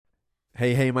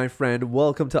Hey, my friend.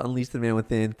 Welcome to Unleash the Man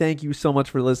Within. Thank you so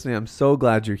much for listening. I'm so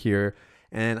glad you're here.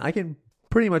 And I can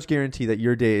pretty much guarantee that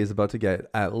your day is about to get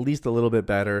at least a little bit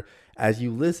better as you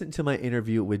listen to my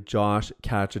interview with Josh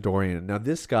Khachadourian. Now,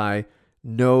 this guy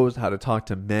knows how to talk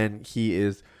to men. He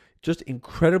is just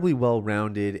incredibly well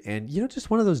rounded and,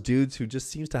 just one of those dudes who just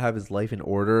seems to have his life in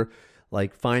order,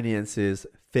 like finances,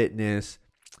 fitness,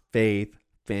 faith,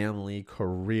 family,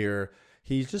 career.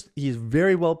 He's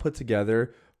very well put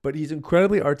together, but he's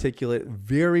incredibly articulate,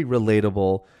 very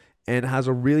relatable, and has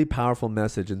a really powerful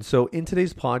message. And so in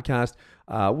today's podcast,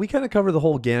 we kind of cover the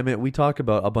whole gamut. We talk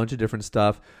about a bunch of different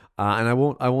stuff, and I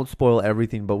won't spoil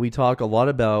everything, but we talk a lot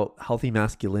about healthy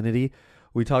masculinity.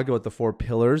 We talk about the four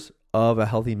pillars of a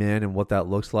healthy man and what that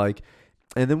looks like.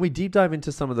 And then we deep dive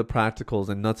into some of the practicals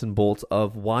and nuts and bolts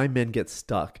of why men get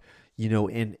stuck,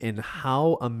 and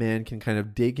how a man can kind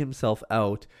of dig himself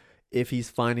out if he's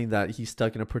finding that he's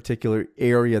stuck in a particular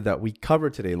area that we cover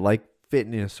today, like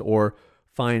fitness or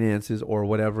finances or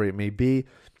whatever it may be.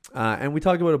 And we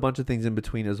talk about a bunch of things in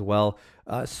between as well.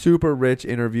 Super rich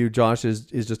interview. Josh is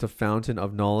just a fountain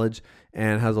of knowledge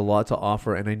and has a lot to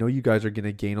offer. And I know you guys are going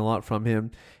to gain a lot from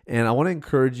him. And I want to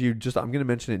encourage you, I'm going to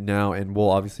mention it now, and we'll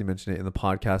obviously mention it in the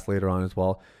podcast later on as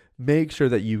well. Make sure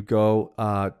that you go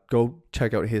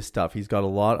check out his stuff. He's got a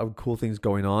lot of cool things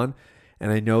going on.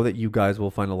 And I know that you guys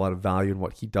will find a lot of value in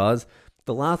what he does.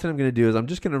 The last thing I'm going to do is I'm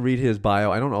just going to read his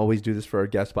bio. I don't always do this for our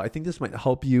guests, but I think this might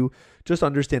help you just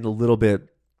understand a little bit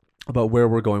about where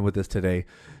we're going with this today.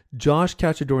 Josh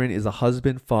Khachadourian is a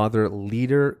husband, father,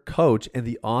 leader, coach, and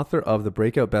the author of the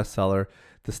breakout bestseller,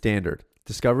 The Standard,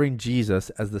 Discovering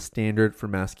Jesus as the Standard for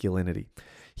Masculinity.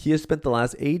 He has spent the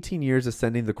last 18 years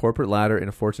ascending the corporate ladder in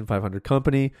a Fortune 500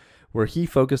 company, where he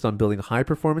focused on building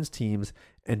high-performance teams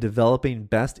and developing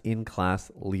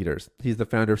best-in-class leaders. He's the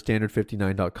founder of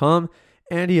Standard59.com,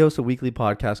 and he hosts a weekly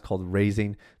podcast called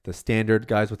Raising the Standard.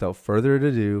 Guys, without further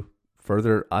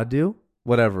ado,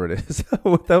 whatever it is,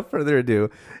 without further ado,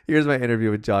 here's my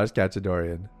interview with Josh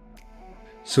Khachadourian.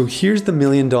 So here's the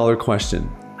million-dollar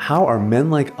question. How are men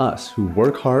like us who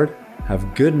work hard,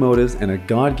 have good motives, and a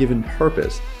God-given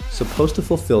purpose supposed to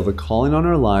fulfill the calling on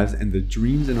our lives and the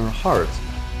dreams in our hearts,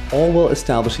 all while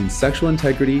establishing sexual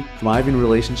integrity, thriving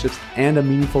relationships, and a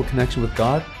meaningful connection with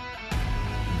God?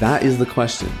 That is the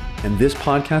question, and this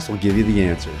podcast will give you the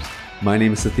answers. My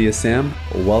name is Sathya Sam.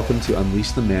 Welcome to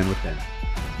Unleash the Man Within.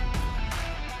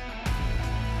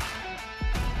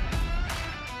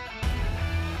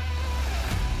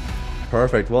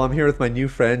 Perfect. Well, I'm here with my new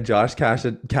friend, Josh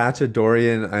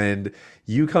Khachadourian, and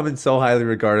you come in so highly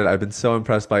regarded. I've been so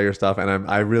impressed by your stuff, and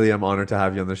I really am honored to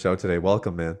have you on the show today.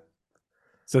 Welcome, man.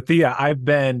 So Thea, I've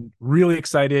been really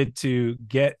excited to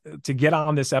get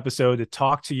on this episode, to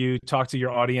talk to you, talk to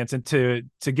your audience, and to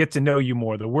get to know you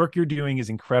more. The work you're doing is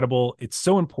incredible. It's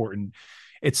so important.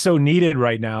 It's so needed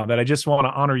right now that I just want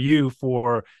to honor you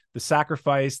for the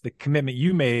sacrifice, the commitment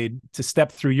you made to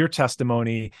step through your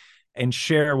testimony and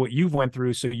share what you've went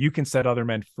through so you can set other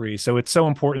men free. So it's so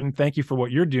important. Thank you for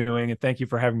what you're doing, and thank you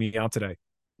for having me on today.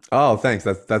 Oh, thanks.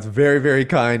 That's very, very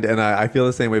kind. And I feel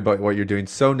the same way about what you're doing.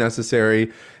 So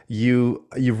necessary.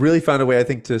 You've really found a way, I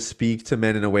think, to speak to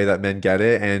men in a way that men get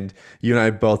it. And you and I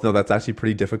both know that's actually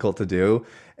pretty difficult to do.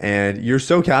 And you're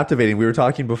so captivating. We were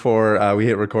talking before we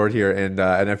hit record here, and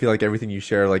I feel like everything you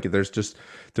share, like there's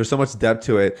so much depth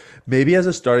to it. Maybe as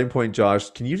a starting point,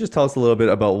 Josh, can you just tell us a little bit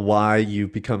about why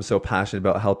you've become so passionate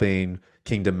about helping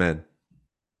kingdom men?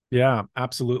 Yeah,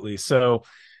 absolutely. So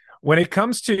when it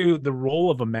comes to the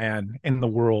role of a man in the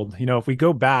world, if we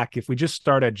go back, if we just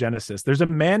start at Genesis, there's a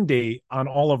mandate on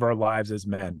all of our lives as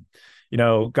men.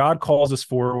 God calls us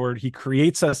forward. He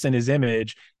creates us in his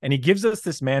image, and he gives us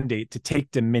this mandate to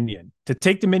take dominion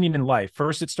in life.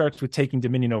 First, it starts with taking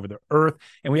dominion over the earth.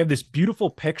 And we have this beautiful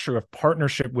picture of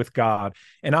partnership with God.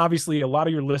 And obviously, a lot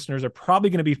of your listeners are probably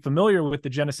going to be familiar with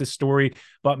the Genesis story,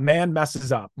 but man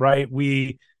messes up, right?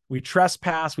 We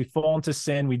trespass, we fall into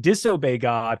sin, we disobey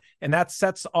God, and that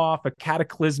sets off a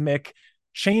cataclysmic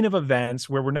chain of events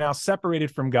where we're now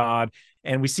separated from God.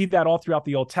 And we see that all throughout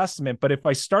the Old Testament. But if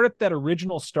I start at that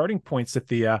original starting point,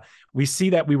 Sathya, we see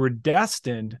that we were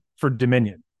destined for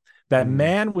dominion, that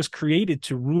man was created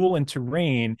to rule and to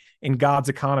reign in God's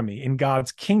economy, in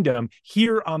God's kingdom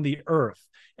here on the earth.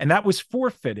 And that was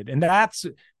forfeited. And that's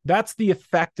the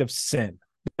effect of sin.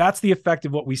 That's the effect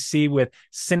of what we see with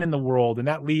sin in the world. And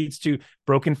that leads to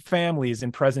broken families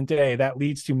in present day. That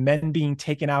leads to men being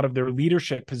taken out of their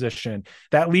leadership position.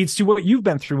 That leads to what you've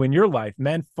been through in your life,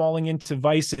 men falling into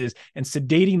vices and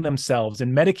sedating themselves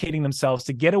and medicating themselves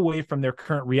to get away from their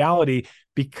current reality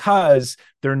because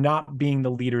they're not being the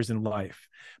leaders in life.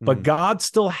 but Mm. God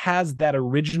still has that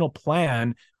original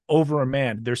plan over a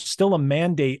man. There's still a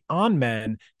mandate on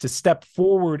men to step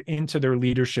forward into their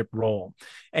leadership role.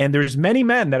 And there's many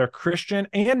men that are Christian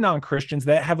and non-Christians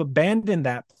that have abandoned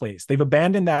that place. They've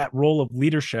abandoned that role of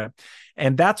leadership.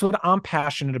 And that's what I'm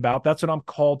passionate about. That's what I'm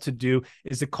called to do,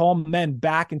 is to call men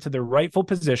back into their rightful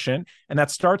position. And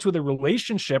that starts with a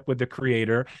relationship with the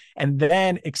creator, and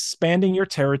then expanding your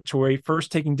territory,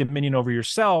 first taking dominion over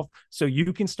yourself so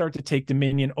you can start to take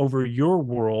dominion over your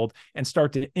world and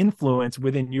start to influence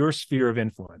within your sphere of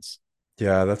influence.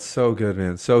 Yeah, that's so good,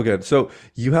 man. So good. So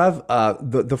you have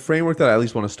the framework that I at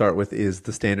least want to start with is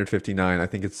the standard 59. I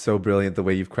think it's so brilliant the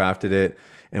way you've crafted it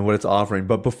and what it's offering.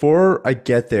 But before I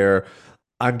get there,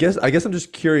 I guess I'm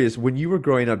just curious, when you were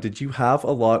growing up, did you have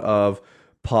a lot of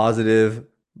positive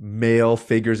male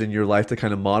figures in your life to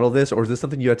kind of model this, or is this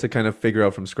something you had to kind of figure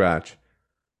out from scratch?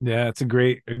 Yeah, it's a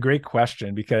great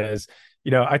question because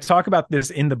I talk about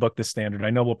this in the book, The Standard. I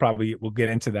know we'll get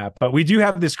into that, but we do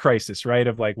have this crisis, right?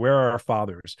 Of like, where are our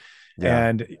fathers? Yeah.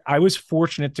 And I was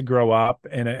fortunate to grow up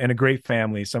in a great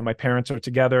family. So my parents are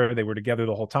together. They were together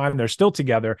the whole time. They're still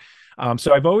together.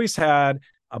 So I've always had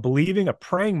a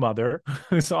praying mother,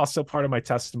 who's also part of my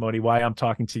testimony, why I'm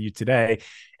talking to you today.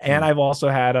 And Hmm. I've also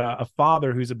had a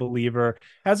father who's a believer,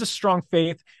 has a strong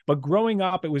faith. But growing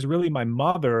up, it was really my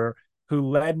mother who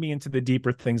led me into the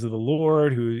deeper things of the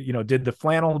Lord, who, did the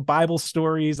flannel Bible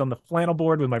stories on the flannel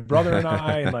board with my brother and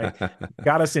I, and like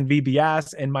got us in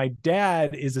VBS. And my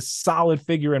dad is a solid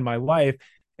figure in my life.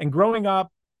 And growing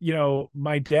up,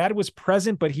 my dad was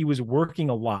present, but he was working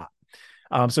a lot.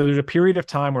 So there's a period of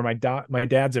time where my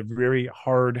dad's a very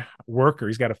hard worker.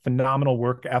 He's got a phenomenal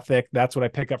work ethic. That's what I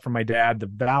pick up from my dad: the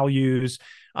values,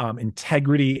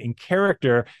 integrity, and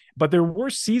character. But there were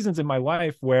seasons in my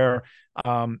life where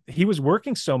he was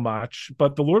working so much,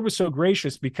 but the Lord was so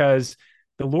gracious because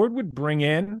the Lord would bring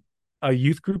in a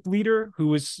youth group leader who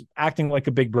was acting like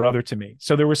a big brother to me.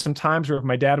 So there were some times where if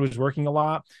my dad was working a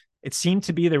lot, it seemed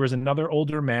to be there was another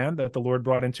older man that the Lord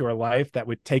brought into our life that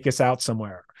would take us out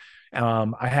somewhere.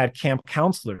 I had camp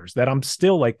counselors that I'm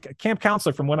still like a camp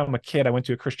counselor from when I'm a kid. I went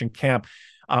to a Christian camp.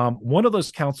 One of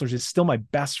those counselors is still my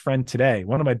best friend today,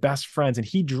 one of my best friends. And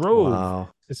he drove Wow.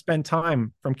 to spend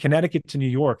time from Connecticut to New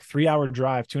York, 3 hour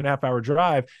drive, 2.5 hour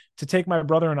drive to take my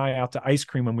brother and I out to ice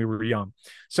cream when we were young.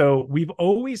 So we've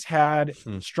always had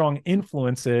Hmm. strong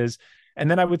influences. And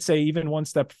then I would say even one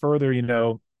step further,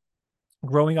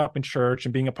 growing up in church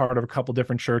and being a part of a couple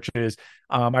different churches,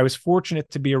 I was fortunate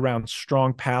to be around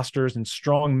strong pastors and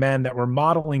strong men that were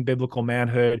modeling biblical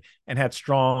manhood and had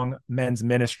strong men's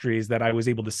ministries that I was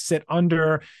able to sit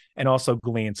under and also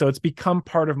glean. So it's become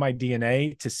part of my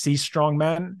DNA to see strong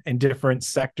men in different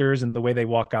sectors and the way they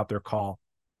walk out their call.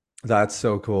 That's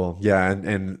so cool. Yeah,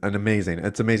 and amazing.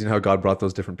 It's amazing how God brought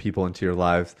those different people into your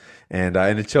lives, and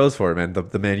it shows for it, man.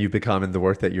 The man you've become and the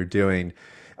work that you're doing.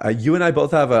 You and I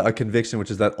both have a conviction, which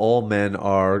is that all men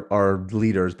are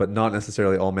leaders, but not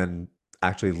necessarily all men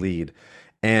actually lead.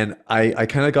 And I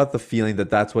kind of got the feeling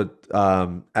that that's what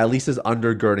at least is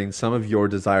undergirding some of your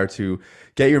desire to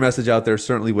get your message out there,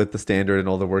 certainly with the standard and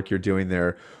all the work you're doing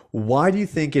there. Why do you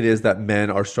think it is that men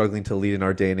are struggling to lead in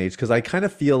our day and age? Because I kind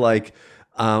of feel like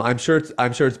I'm sure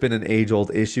it's been an age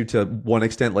old issue to one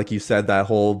extent, like you said, that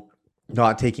whole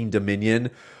not taking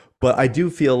dominion. But I do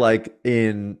feel like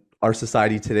in our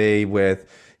society today, with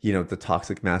the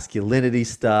toxic masculinity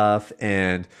stuff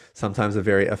and sometimes a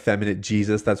very effeminate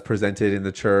Jesus that's presented in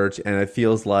the church, and it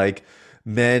feels like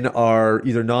men are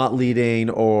either not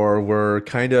leading or we're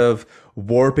kind of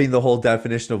warping the whole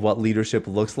definition of what leadership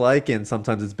looks like, and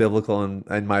sometimes it's biblical, and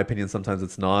in my opinion, sometimes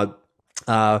it's not.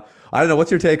 Uh, I don't know.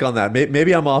 What's your take on that?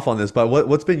 Maybe I'm off on this, but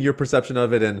what's been your perception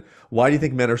of it, and why do you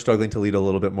think men are struggling to lead a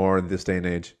little bit more in this day and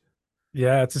age?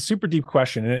 Yeah, it's a super deep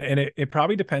question. And it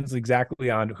probably depends exactly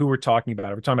on who we're talking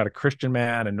about. Are we talking about a Christian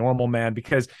man, a normal man?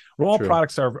 Because we're all True.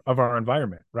 products of our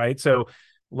environment, right? So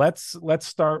let's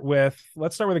start with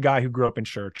a guy who grew up in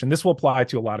church. And this will apply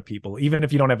to a lot of people, even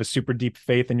if you don't have a super deep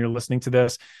faith and you're listening to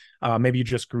this. Maybe you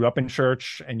just grew up in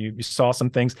church and you saw some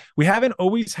things. We haven't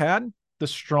always had the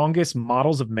strongest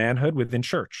models of manhood within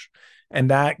church. And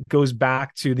that goes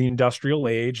back to the industrial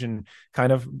age and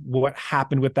kind of what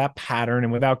happened with that pattern.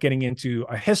 And without getting into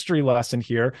a history lesson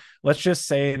here, let's just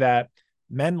say that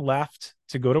men left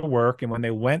to go to work. And when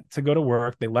they went to go to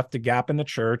work, they left a gap in the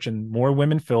church and more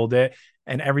women filled it.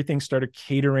 And everything started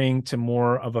catering to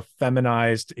more of a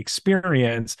feminized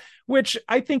experience, which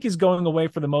I think is going away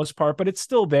for the most part, but it's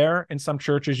still there in some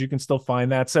churches. You can still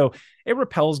find that. So it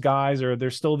repels guys, or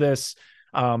there's still this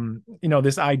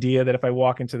This idea that if I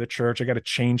walk into the church, I got to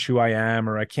change who I am,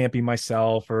 or I can't be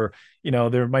myself, or,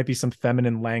 there might be some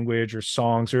feminine language or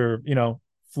songs or,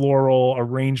 floral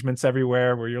arrangements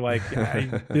everywhere where you're like,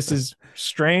 this is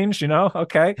strange,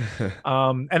 okay.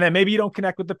 And then maybe you don't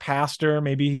connect with the pastor.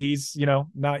 Maybe he's,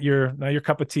 not your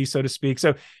cup of tea, so to speak.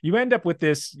 So you end up with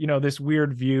this, this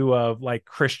weird view of like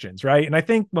Christians, right? And I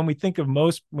think when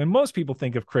most people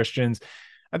think of Christians,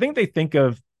 I think they think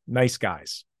of nice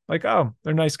guys. Like, oh,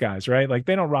 they're nice guys, right? Like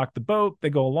they don't rock the boat. They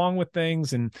go along with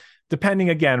things. And depending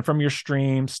again from your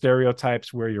stream,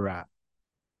 stereotypes where you're at.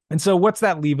 And so what's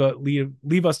that leave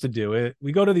us to do?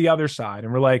 We go to the other side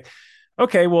and we're like,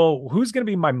 okay, well, who's going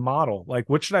to be my model? Like,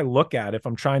 what should I look at if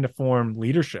I'm trying to form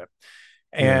leadership?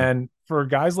 Yeah. And for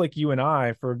guys like you and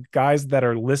I, for guys that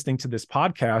are listening to this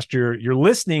podcast, you're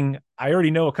listening. I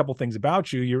already know a couple things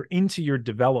about you. You're into your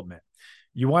development.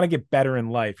 You want to get better in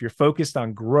life. You're focused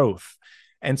on growth.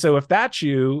 And so if that's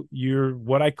you, you're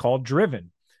what I call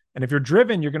driven. And if you're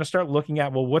driven, you're going to start looking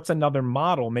at, well, what's another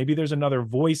model? Maybe there's another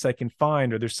voice I can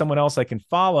find, or there's someone else I can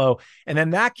follow. And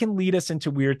then that can lead us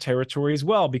into weird territory as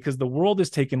well, because the world has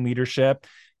taken leadership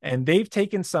and they've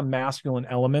taken some masculine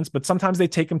elements, but sometimes they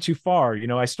take them too far.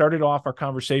 I started off our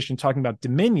conversation talking about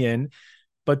dominion,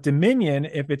 but dominion,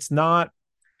 if it's not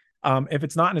in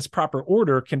its proper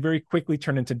order, can very quickly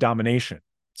turn into domination.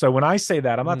 So when I say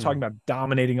that, I'm not talking about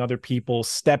dominating other people,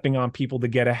 stepping on people to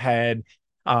get ahead,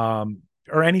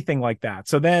 or anything like that.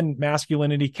 So then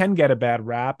masculinity can get a bad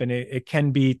rap, and it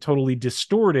can be totally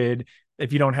distorted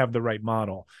if you don't have the right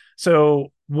model.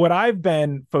 So what I've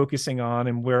been focusing on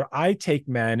and where I take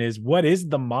men is, what is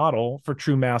the model for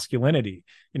true masculinity?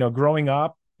 Growing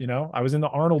up, I was in the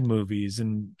Arnold movies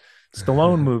and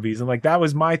Stallone movies, and like that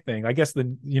was my thing. I guess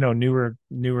the newer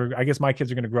I guess my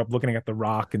kids are going to grow up looking at The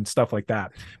Rock and stuff like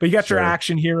that. But you got your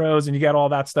action heroes and you got all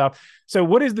that stuff. So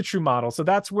what is the true model? So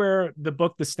that's where the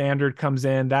book The Standard comes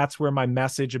in. That's where my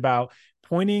message about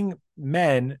pointing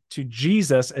men to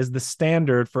Jesus as the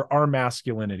standard for our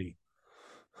masculinity.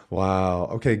 Wow.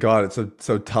 Okay, got it.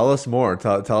 So tell us more.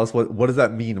 Tell us what does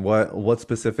that mean? What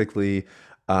specifically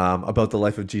about the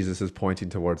life of Jesus is pointing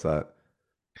towards that?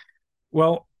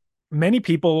 Well, many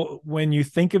people, when you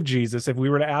think of Jesus, if we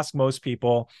were to ask most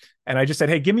people, and I just said,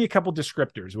 hey, give me a couple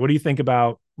descriptors. What do you think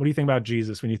about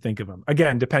Jesus when you think of him?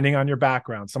 Again, depending on your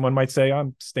background, someone might say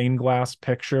I'm stained glass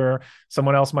picture.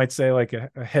 Someone else might say like a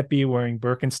hippie wearing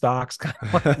Birkenstocks, kind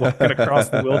of like walking across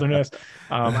the wilderness.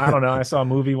 I don't know. I saw a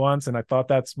movie once and I thought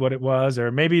that's what it was.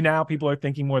 Or maybe now people are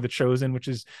thinking more The Chosen, which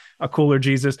is a cooler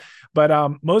Jesus.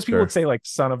 But most people would say like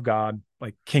Son of God,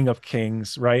 like King of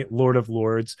Kings, right? Lord of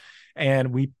Lords.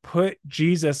 And we put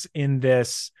Jesus in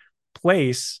this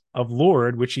place of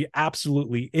Lord, which he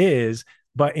absolutely is.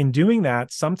 But in doing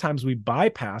that, sometimes we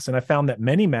bypass, and I found that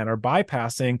many men are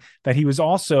bypassing that he was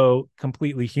also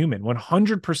completely human,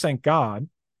 100% God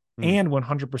and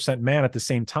 100% man at the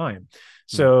same time.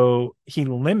 So he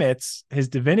limits his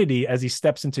divinity as he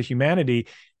steps into humanity.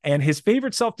 And his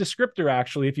favorite self-descriptor,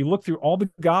 actually, if you look through all the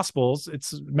Gospels,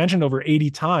 it's mentioned over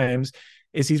 80 times,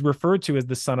 is he's referred to as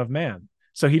the Son of Man.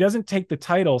 So he doesn't take the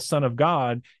title Son of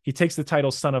God. He takes the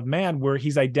title Son of Man, where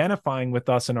he's identifying with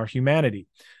us in our humanity.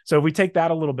 So if we take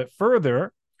that a little bit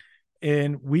further,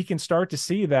 and we can start to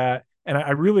see that, and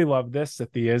I really love this,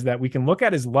 Cynthia, is that we can look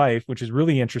at his life, which is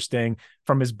really interesting,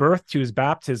 from his birth to his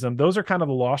baptism. Those are kind of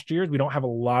the lost years. We don't have a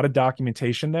lot of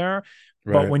documentation there.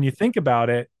 Right. But when you think about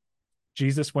it,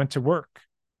 Jesus went to work,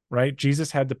 right?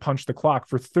 Jesus had to punch the clock.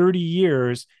 For 30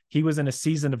 years, he was in a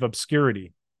season of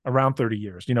obscurity. Around 30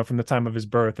 years, from the time of his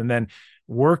birth, and then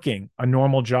working a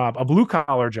normal job, a blue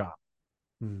collar job,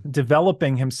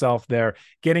 developing himself there,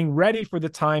 getting ready for the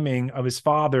timing of his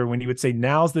father when he would say,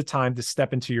 now's the time to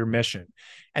step into your mission.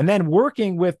 And then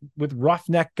working with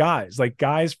roughneck guys, like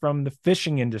guys from the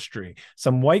fishing industry,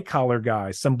 some white collar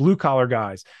guys, some blue collar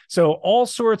guys. So all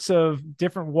sorts of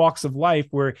different walks of life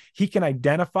where he can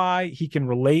identify, he can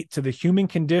relate to the human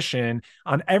condition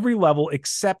on every level,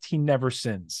 except he never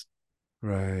sins.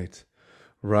 Right.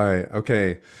 Right.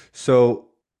 Okay. So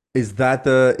is that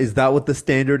what the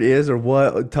standard is, or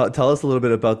what? Tell us a little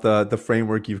bit about the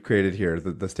framework you've created here,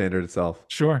 the standard itself.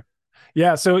 Sure.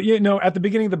 Yeah. So, at the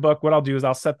beginning of the book, what I'll do is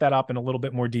I'll set that up in a little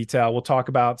bit more detail. We'll talk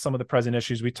about some of the present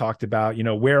issues we talked about.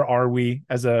 Where are we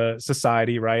as a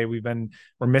society, right?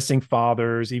 We're missing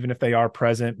fathers, even if they are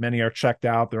present. Many are checked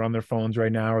out. They're on their phones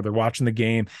right now, or they're watching the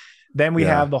game. Then we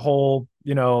have the whole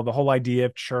idea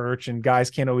of church, and guys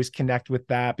can't always connect with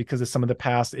that because of some of the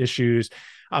past issues.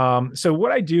 So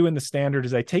what I do in the standard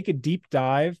is I take a deep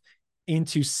dive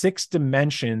into 6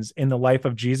 dimensions in the life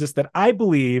of Jesus that I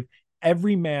believe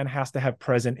every man has to have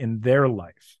present in their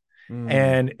life. Mm,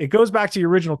 And it goes back to your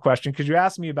original question, because you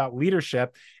asked me about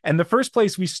leadership. And the first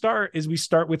place we start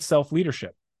with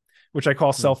self-leadership, which I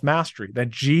call mm, self-mastery, that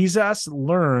Jesus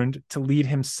learned to lead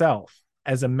himself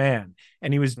as a man.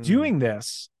 And he was mm, doing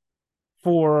this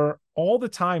for all the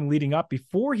time leading up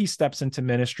before he steps into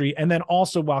ministry, and then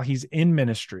also while he's in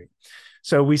ministry.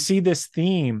 So we see this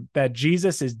theme that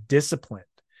Jesus is disciplined.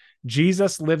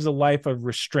 Jesus lives a life of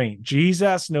restraint.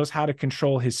 Jesus knows how to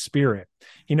control his spirit.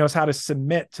 He knows how to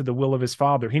submit to the will of his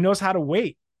Father. He knows how to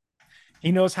wait.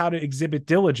 He knows how to exhibit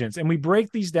diligence. And we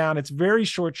break these down. It's very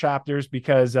short chapters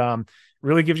because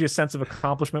really gives you a sense of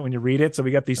accomplishment when you read it. So we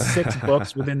got these 6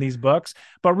 books within these books,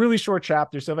 but really short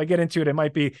chapters. So if I get into it, it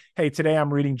might be, hey, today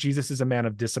I'm reading Jesus is a Man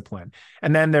of Discipline.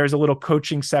 And then there's a little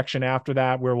coaching section after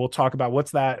that where we'll talk about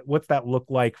what's that look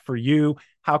like for you?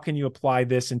 How can you apply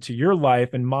this into your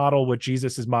life and model what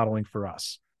Jesus is modeling for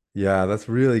us? Yeah, that's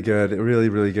really good. Really,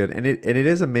 really good. And it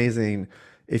is amazing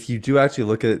if you do actually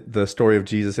look at the story of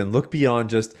Jesus and look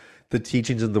beyond just the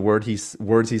teachings and the words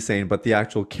he's saying, but the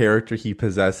actual character he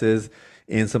possesses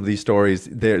in some of these stories.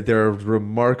 There are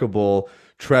remarkable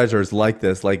treasures like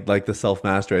this, like the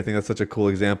self-mastery. I think that's such a cool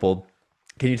example.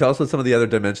 Can you tell us what some of the other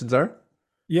dimensions are?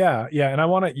 Yeah.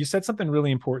 And you said something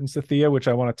really important, Cynthia, which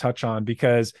I want to touch on,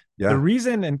 because the Yeah.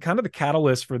 reason and kind of the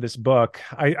catalyst for this book,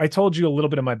 I told you a little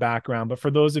bit of my background, but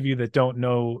for those of you that don't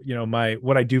know,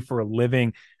 what I do for a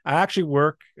living, I actually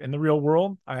work in the real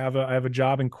world. I have a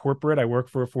job in corporate. I work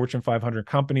for a Fortune 500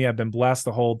 company. I've been blessed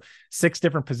to hold 6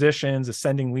 different positions,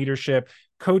 ascending leadership,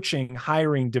 coaching,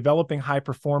 hiring, developing high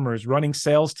performers, running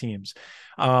sales teams.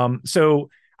 So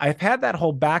I've had that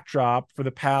whole backdrop for the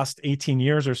past 18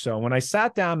 years or so. When I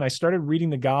sat down and I started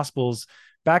reading the Gospels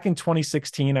back in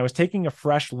 2016, I was taking a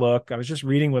fresh look. I was just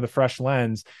reading with a fresh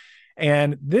lens.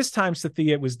 And this time,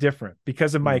 Cynthia, it was different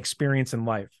because of my Mm, experience in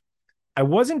life. I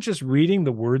wasn't just reading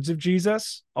the words of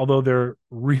Jesus, although they're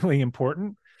really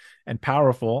important and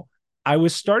powerful. I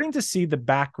was starting to see the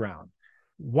background.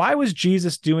 Why was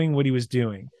Jesus doing what he was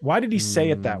doing? Why did he say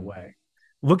it that mm, way?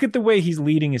 Look at the way he's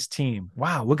leading his team.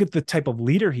 Wow, look at the type of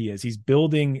leader he is. He's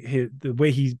building the way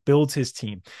he builds his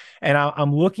team. And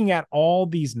I'm looking at all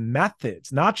these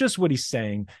methods, not just what he's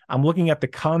saying. I'm looking at the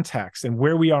context and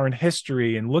where we are in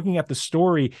history and looking at the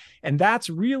story. And that's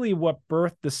really what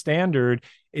birthed the standard,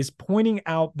 is pointing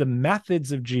out the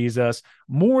methods of Jesus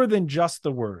more than just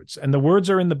the words. And the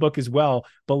words are in the book as well,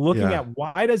 but looking yeah. at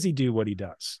why does he do what he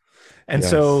does? And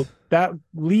Yes. so that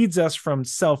leads us from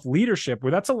self-leadership,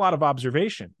 where that's a lot of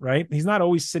observation, right? He's not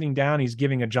always sitting down, he's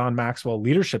giving a John Maxwell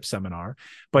leadership seminar,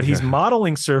 but he's Yeah.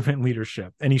 modeling servant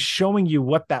leadership, and he's showing you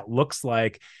what that looks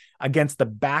like against the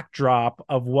backdrop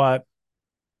of what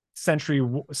century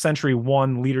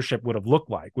one leadership would have looked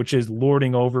like, which is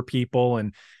lording over people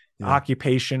and Yeah.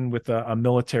 occupation with a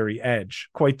military edge,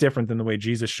 quite different than the way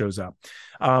Jesus shows up.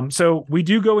 So we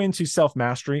do go into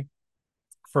self-mastery.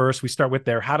 First, we start with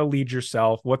there, how to lead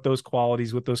yourself, what those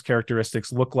qualities, what those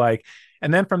characteristics look like.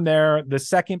 And then from there, the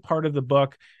second part of the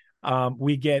book,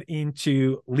 we get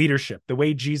into leadership, the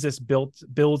way Jesus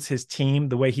builds his team,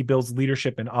 the way he builds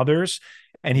leadership in others.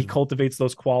 And he Mm, cultivates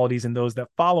those qualities in those that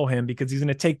follow him, because he's going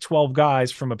to take 12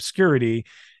 guys from obscurity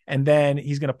and then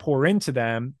he's going to pour into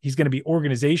them. He's going to be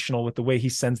organizational with the way he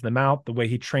sends them out, the way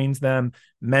he trains them,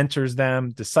 mentors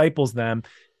them, disciples them.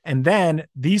 And then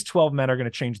these 12 men are going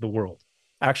to change the world.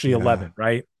 Actually, yeah. 11,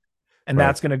 right? And Right.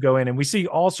 that's going to go in. And we see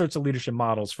all sorts of leadership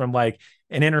models, from like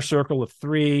an inner circle of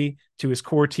 3 to his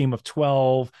core team of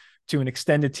 12 to an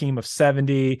extended team of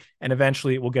 70. And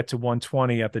eventually it will get to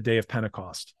 120 at the day of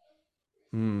Pentecost.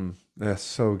 That's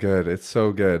so good. It's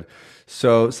so good.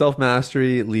 So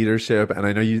self-mastery, leadership, and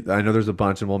I know there's a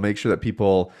bunch, and we'll make sure that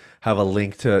people have a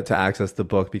link to access the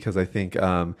book because I think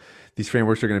these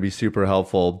frameworks are going to be super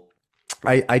helpful.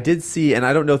 I did see, and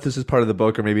I don't know if this is part of the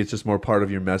book or maybe it's just more part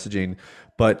of your messaging,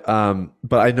 but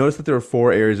I noticed that there are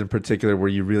 4 areas in particular where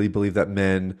you really believe that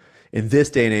men in this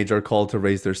day and age are called to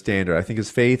raise their standard. I think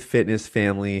is faith, fitness,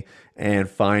 family, and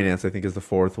finance. I think is the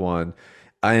fourth one.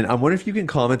 And I'm wondering if you can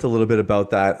comment a little bit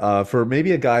about that for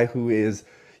maybe a guy who is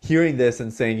hearing this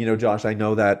and saying, Josh, I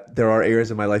know that there are areas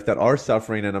in my life that are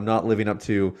suffering and I'm not living up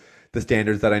to the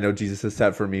standards that I know Jesus has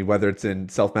set for me, whether it's in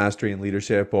self-mastery and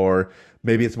leadership, or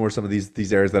maybe it's more some of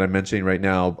these areas that I'm mentioning right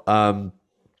now.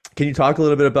 Can you talk a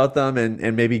little bit about them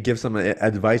and maybe give some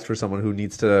advice for someone who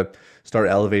needs to start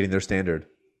elevating their standard?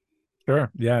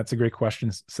 Sure. Yeah, it's a great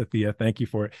question, Cynthia. Thank you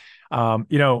for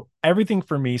it. Everything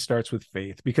for me starts with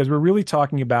faith, because we're really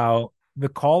talking about the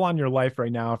call on your life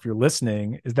right now. If you're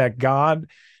listening, is that God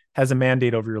has a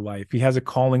mandate over your life. He has a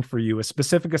calling for you, a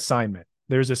specific assignment.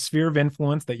 There's a sphere of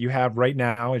influence that you have right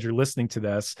now as you're listening to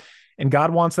this, and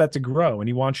God wants that to grow, and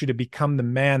he wants you to become the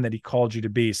man that he called you to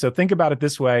be. So think about it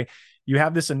this way. You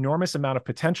have this enormous amount of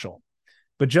potential,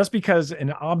 but just because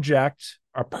an object,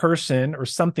 a person, or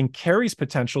something carries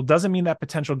potential doesn't mean that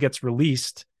potential gets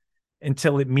released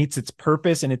until it meets its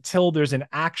purpose and until there's an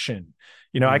action.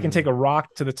 I can take a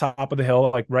rock to the top of the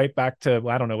hill, like right back to,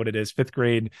 I don't know what it is, fifth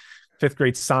grade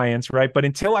science, right? But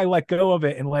until I let go of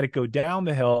it and let it go down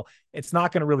the hill, it's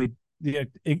not going to really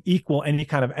equal any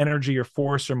kind of energy or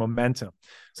force or momentum.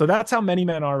 So that's how many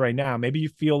men are right now. Maybe you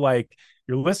feel like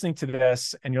you're listening to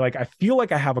this and you're like, I feel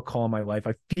like I have a call in my life.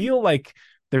 I feel like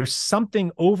there's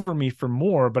something over me for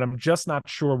more, but I'm just not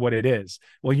sure what it is.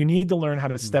 Well, you need to learn how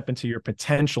to step into your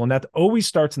potential. And that always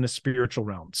starts in the spiritual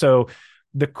realm. So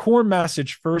the core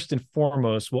message, first and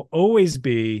foremost, will always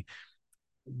be,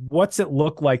 what's it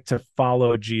look like to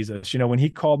follow Jesus? When he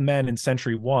called men in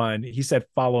century one, he said,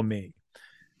 follow me.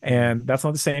 And that's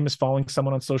not the same as following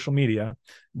someone on social media.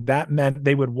 That meant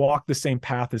they would walk the same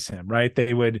path as him, right?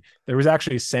 There was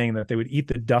actually a saying that they would eat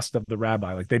the dust of the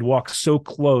rabbi. Like they'd walk so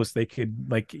close, they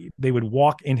would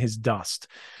walk in his dust.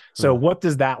 So what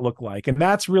does that look like? And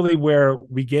that's really where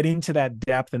we get into that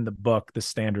depth in the book, The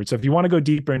Standard. So if you want to go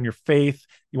deeper in your faith,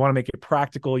 you want to make it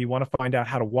practical, you want to find out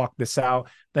how to walk this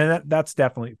out, then that's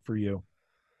definitely for you.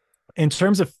 In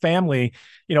terms of family,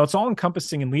 it's all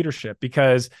encompassing in leadership,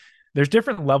 because there's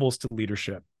different levels to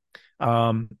leadership.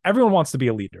 Everyone wants to be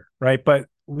a leader, right? But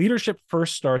leadership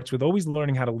first starts with always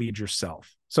learning how to lead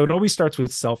yourself. So it always starts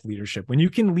with self-leadership. When you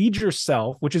can lead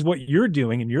yourself, which is what you're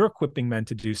doing and you're equipping men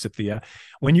to do, Cynthia,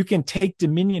 when you can take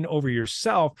dominion over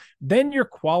yourself, then you're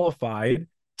qualified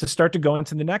to start to go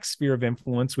into the next sphere of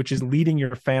influence, which is leading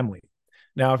your family.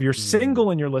 Now, if you're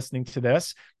single and you're listening to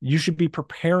this, you should be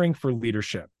preparing for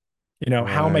leadership.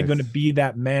 How am I going to be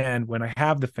that man when I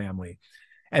have the family?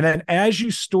 And then as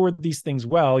you store these things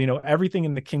well, everything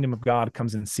in the kingdom of God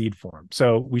comes in seed form.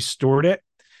 So we stored it,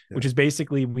 which is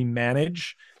basically we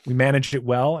manage it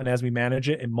well. And as we manage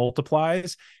it, it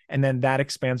multiplies. And then that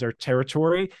expands our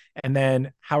territory. And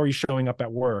then how are you showing up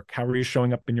at work? How are you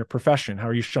showing up in your profession? How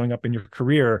are you showing up in your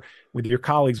career, with your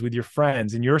colleagues, with your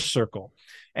friends, in your circle?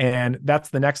 And that's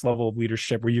the next level of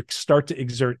leadership, where you start to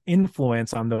exert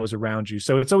influence on those around you.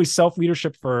 So it's always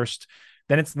self-leadership first,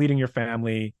 then it's leading your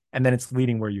family, and then it's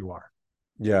leading where you are.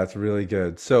 Yeah, it's really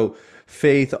good. So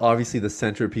faith, obviously the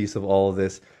centerpiece of all of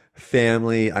this.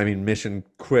 Family, I mean, mission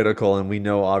critical. And we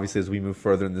know, obviously, as we move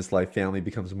further in this life, family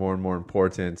becomes more and more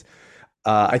important.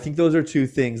 I think those are two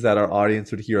things that our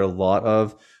audience would hear a lot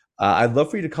of. I'd love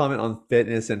for you to comment on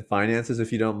fitness and finances,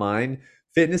 if you don't mind.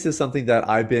 Fitness is something that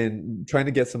I've been trying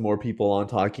to get some more people on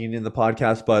talking in the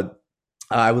podcast, but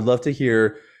I would love to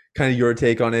hear kind of your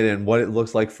take on it and what it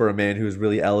looks like for a man who's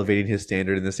really elevating his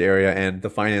standard in this area, and the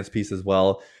finance piece as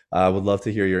well. Would love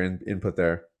to hear your input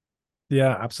there.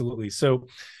 Yeah, absolutely. So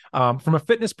from a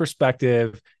fitness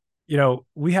perspective,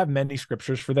 we have many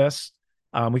scriptures for this.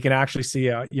 We can actually see,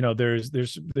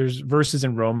 there's verses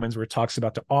in Romans where it talks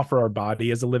about to offer our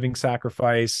body as a living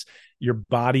sacrifice. Your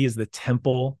body is the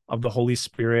temple of the Holy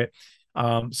Spirit.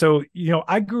 So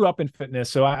I grew up in fitness.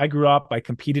 So I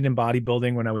competed in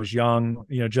bodybuilding when I was young,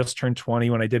 just turned 20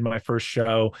 when I did my first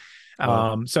show.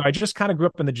 So I just kind of grew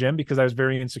up in the gym because I was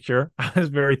very insecure. I was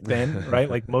very thin, right?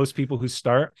 Like most people who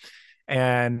start.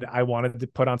 And I wanted to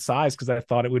put on size because I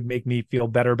thought it would make me feel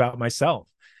better about myself.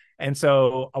 And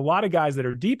so a lot of guys that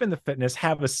are deep into fitness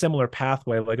have a similar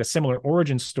pathway, like a similar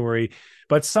origin story.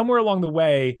 But somewhere along the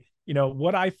way,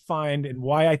 what I find and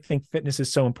why I think fitness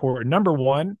is so important. Number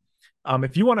one,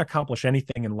 if you want to accomplish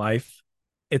anything in life,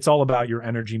 it's all about your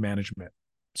energy management.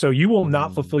 So you will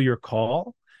not fulfill your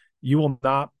call. You will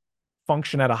not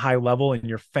function at a high level in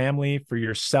your family, for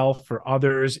yourself, for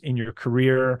others, in your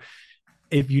career,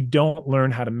 if you don't learn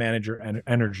how to manage your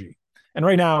energy. And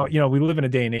right now, we live in a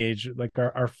day and age, like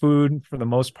our food for the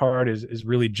most part is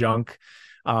really junk.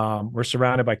 We're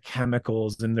surrounded by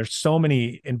chemicals, and there's so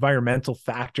many environmental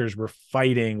factors we're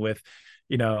fighting with,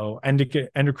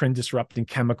 endocrine disrupting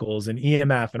chemicals and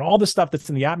EMF and all the stuff that's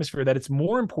in the atmosphere, that it's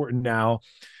more important now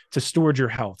to steward your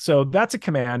health. So that's a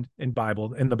command in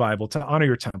the Bible to honor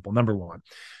your temple. Number one.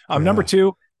 Number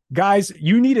two, guys,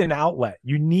 you need an outlet.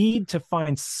 You need to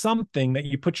find something that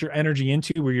you put your energy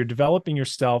into where you're developing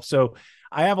yourself. So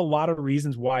I have a lot of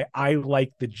reasons why I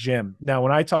like the gym. Now,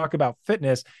 when I talk about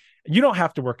fitness, you don't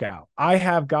have to work out. I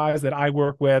have guys that I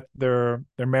work with, they're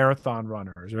marathon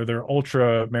runners, or they're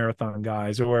ultra marathon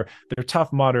guys, or they're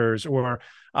tough mudders, or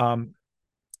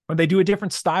or they do a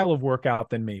different style of workout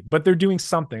than me, but they're doing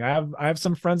something. I have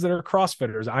some friends that are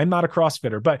CrossFitters. I'm not a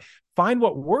CrossFitter, but find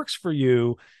what works for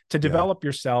you to Yeah. develop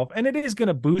yourself. And it is going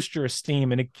to boost your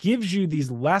esteem. And it gives you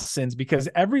these lessons, because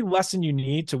every lesson you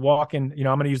need to walk in, I'm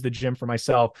going to use the gym for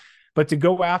myself, but to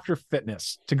go after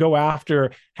fitness, to go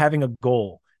after having a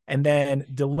goal, and then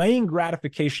delaying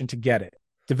gratification to get it,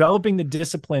 developing the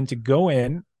discipline to go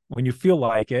in when you feel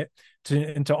like it,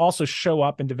 and to also show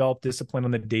up and develop discipline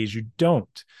on the days you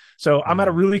don't. So I'm at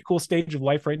a Mm. really cool stage of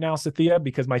life right now, Sathya,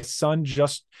 because my son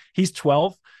he's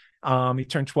 12. He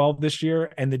turned 12 this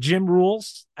year, and the gym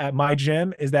rules at my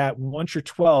gym is that once you're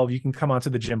 12, you can come onto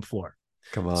the gym floor.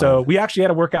 Come So on. we actually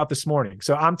had a workout this morning.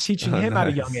 So I'm teaching Oh, him at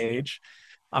a young nice. age,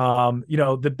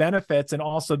 the benefits and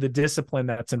also the discipline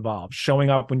that's involved, showing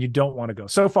up when you don't want to go.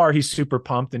 So far, he's super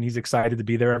pumped and he's excited to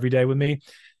be there every day with me.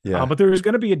 Yeah. But there's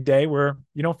going to be a day where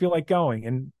you don't feel like going.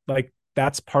 And like,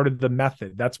 that's part of the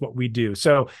method. That's what we do.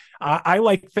 So I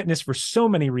like fitness for so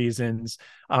many reasons.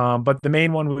 But the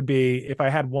main one would be, if I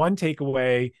had one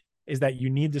takeaway, is that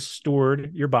you need to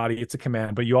steward your body. It's a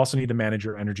command, but you also need to manage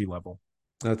your energy level.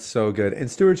 That's so good. And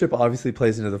stewardship obviously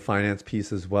plays into the finance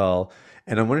piece as well.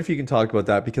 And I'm wondering if you can talk about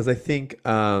that, because I think you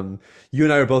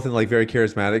and I are both in like very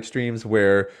charismatic streams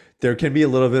where there can be a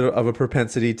little bit of a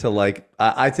propensity to like,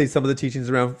 I'd say some of the teachings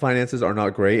around finances are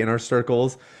not great in our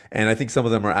circles. And I think some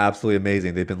of them are absolutely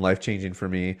amazing. They've been life-changing for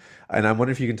me. And I'm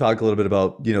wondering if you can talk a little bit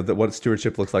about, what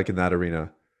stewardship looks like in that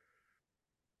arena.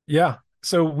 Yeah.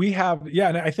 So we have, yeah,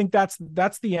 and I think that's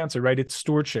the answer, right? It's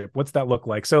stewardship. What's that look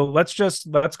like? So let's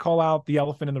call out the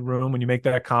elephant in the room when you make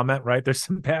that comment, right? There's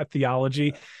some bad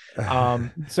theology.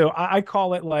 So I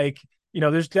call it like,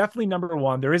 there's definitely, number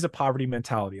one, there is a poverty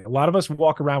mentality. A lot of us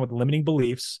walk around with limiting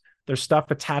beliefs. There's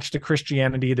stuff attached to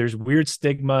Christianity. There's weird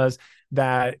stigmas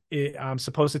that I'm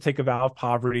supposed to take a vow of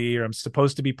poverty, or I'm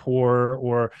supposed to be poor,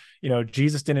 or,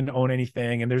 Jesus didn't own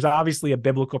anything. And there's obviously a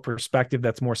biblical perspective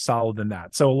that's more solid than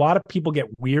that. So a lot of people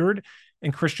get weird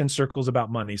in Christian circles about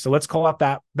money. So let's call out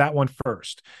that one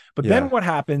first. But then Yeah. what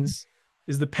happens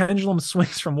is the pendulum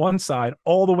swings from one side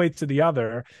all the way to the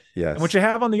other. And what Yes. you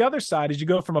have on the other side is you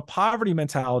go from a poverty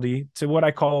mentality to what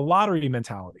I call a lottery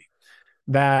mentality.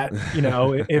 That,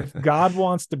 if God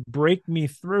wants to break me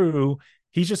through,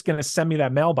 he's just going to send me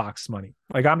that mailbox money.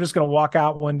 Like, I'm just going to walk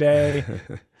out one day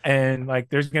and like,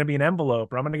 there's going to be an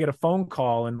envelope, or I'm going to get a phone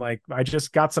call, and like, I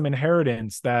just got some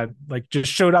inheritance that like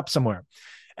just showed up somewhere.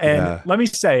 And Yeah. let me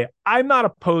say, I'm not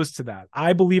opposed to that.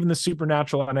 I believe in the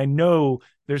supernatural, and I know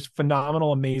there's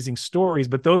phenomenal, amazing stories,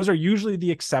 but those are usually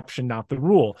the exception, not the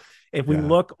rule. If we Yeah.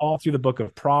 look all through the book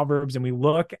of Proverbs and we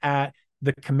look at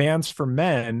the commands for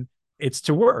men, it's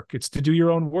to work, it's to do your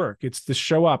own work, it's to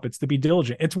show up, it's to be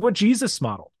diligent. It's what Jesus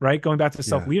modeled, right? Going back to Yeah.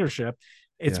 self-leadership,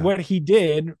 it's Yeah. what he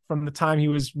did from the time he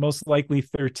was most likely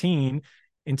 13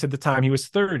 into the time he was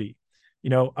 30.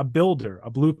 A builder, a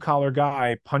blue collar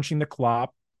guy, punching the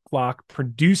clock,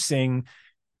 producing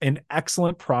an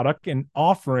excellent product and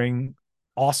offering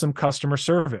awesome customer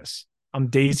service on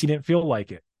days he didn't feel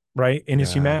like it, right? In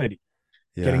his Yeah. humanity,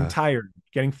 getting Yeah. tired,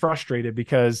 getting frustrated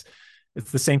because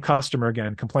it's the same customer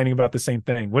again, complaining about the same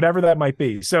thing, whatever that might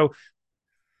be. So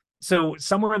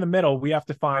somewhere in the middle, we have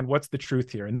to find what's the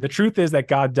truth here. And the truth is that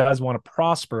God does want to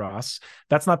prosper us.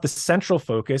 That's not the central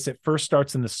focus. It first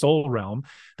starts in the soul realm,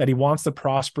 that he wants to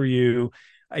prosper you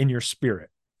in your spirit.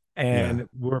 Yeah. And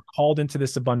we're called into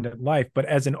this abundant life. But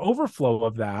as an overflow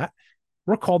of that,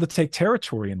 we're called to take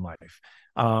territory in life.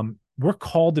 We're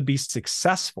called to be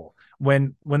successful.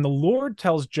 When the Lord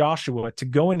tells Joshua to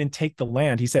go in and take the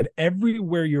land, he said,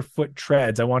 everywhere your foot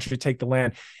treads, I want you to take the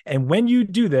land. And when you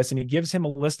do this, and he gives him a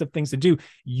list of things to do,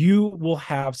 you will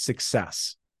have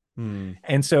success. Hmm.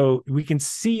 And so we can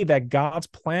see that God's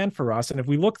plan for us. And if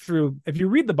you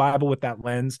read the Bible with that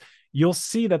lens, you'll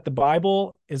see that the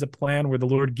Bible is a plan where the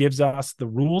Lord gives us the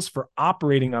rules for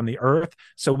operating on the earth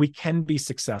so we can be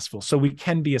successful, so we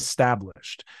can be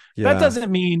established. That Yeah.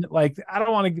 doesn't mean like, I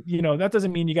don't want to, that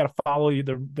doesn't mean you got to follow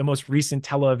the most recent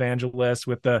televangelist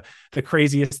with the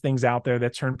craziest things out there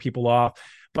that turn people off,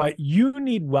 but you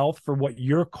need wealth for what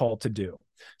you're called to do.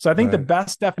 So I think the Right.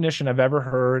 best definition I've ever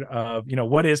heard of,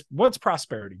 what's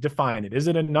prosperity? Define it. Is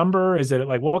it a number? Is it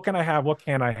like, well, what can I have? What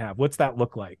can I have? What's that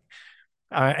look like?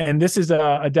 And this is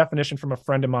a definition from a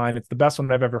friend of mine. It's the best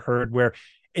one I've ever heard, where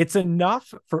it's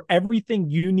enough for everything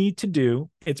you need to do.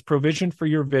 It's provision for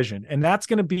your vision. And that's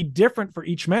going to be different for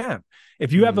each man.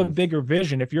 If you have a Hmm. bigger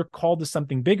vision, if you're called to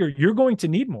something bigger, you're going to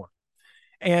need more.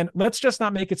 And let's just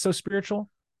not make it so spiritual.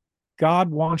 God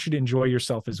wants you to enjoy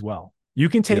yourself as well. You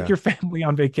can take Yeah. your family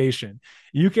on vacation.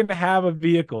 You can have a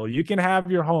vehicle. You can have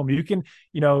your home. You can,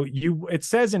 it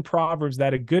says in Proverbs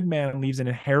that a good man leaves an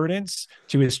inheritance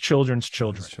to his children's His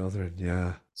children. children.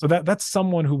 Yeah. So that's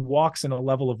someone who walks in a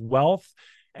level of wealth,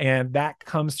 and that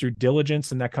comes through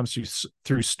diligence, and that comes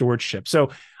through stewardship.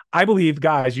 So I believe,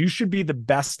 guys, you should be the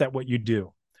best at what you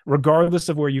do, regardless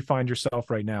of where you find yourself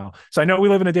right now. So I know we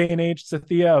live in a day and age,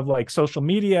 Cynthia, of like social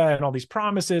media and all these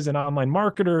promises and online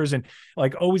marketers and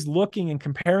like always looking and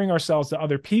comparing ourselves to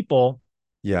other people.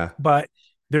 Yeah. But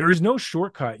there is no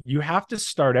shortcut. You have to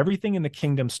start. Everything in the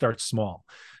kingdom starts small.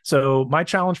 So my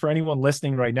challenge for anyone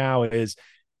listening right now is,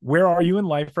 where are you in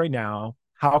life right now?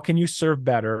 How can you serve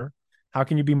better? How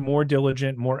can you be more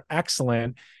diligent, more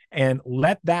excellent? And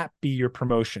let that be your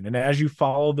promotion. And as you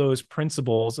follow those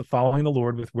principles of following the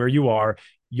Lord with where you are,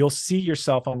 you'll see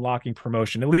yourself unlocking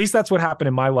promotion. At least that's what happened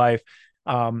in my life.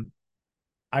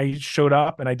 I showed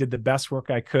up and I did the best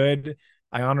work I could.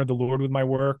 I honored the Lord with my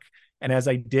work. And as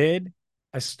I did,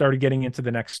 I started getting into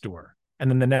the next door. And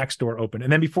then the next door opened.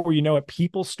 And then before you know it,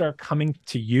 people start coming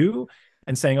to you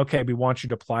and saying, okay, we want you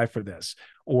to apply for this,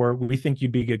 or we think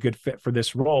you'd be a good fit for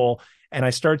this role. And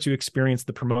I started to experience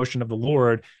the promotion of the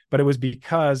Lord, but it was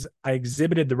because I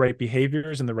exhibited the right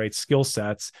behaviors and the right skill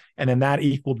sets. And then that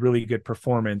equaled really good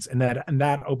performance. And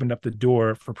that opened up the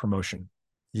door for promotion.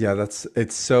 Yeah,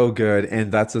 it's so good.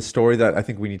 And that's a story that I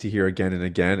think we need to hear again and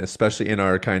again, especially in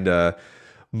our kind of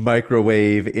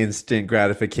microwave instant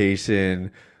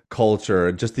gratification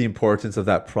culture, just the importance of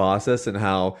that process and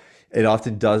how it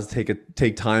often does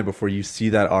take time before you see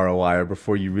that ROI or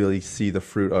before you really see the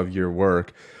fruit of your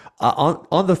work.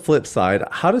 On the flip side,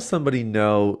 how does somebody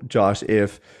know, Josh,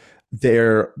 if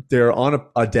they're on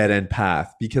a dead end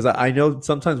path? Because I know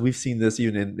sometimes we've seen this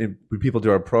even in when people do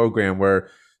our program where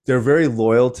they're very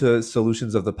loyal to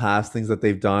solutions of the past, things that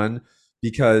they've done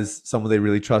because someone they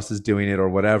really trust is doing it or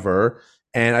whatever.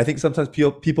 And I think sometimes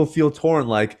people feel torn,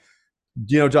 like,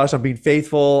 Josh, I'm being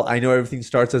faithful. I know everything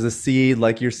starts as a seed,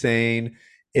 like you're saying.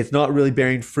 It's not really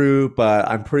bearing fruit, but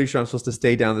I'm pretty sure I'm supposed to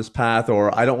stay down this path,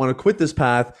 or I don't want to quit this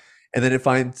path. And then if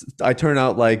I turn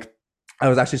out like I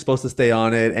was actually supposed to stay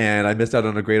on it and I missed out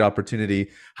on a great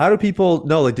opportunity. How do people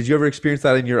know? Like, did you ever experience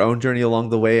that in your own journey along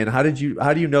the way? And how do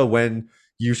you know when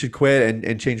you should quit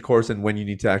and change course and when you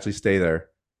need to actually stay there?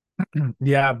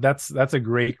 Yeah, that's a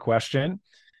great question.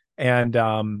 And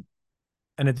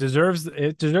it deserves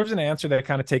an answer that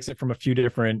kind of takes it from a few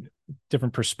different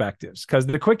perspectives. Because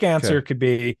the quick answer Okay. could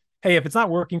be, hey, if it's not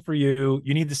working for you,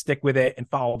 you need to stick with it and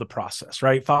follow the process,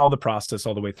 right? Follow the process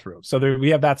all the way through. So we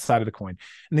have that side of the coin.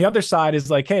 And the other side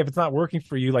is like, hey, if it's not working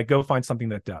for you, like go find something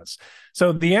that does.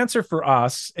 So the answer for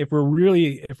us, if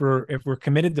we're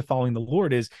committed to following the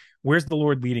Lord, is, where's the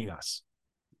Lord leading us?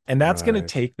 And that's going to Right.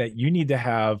 take that you need to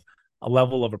have a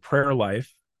level of a prayer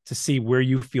life to see where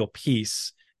you feel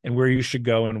peace and where you should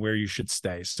go and where you should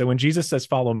stay. So when Jesus says,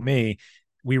 follow me,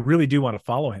 we really do want to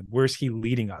follow him. Where's he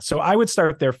leading us? So I would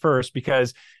start there first,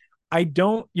 because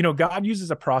God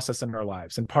uses a process in our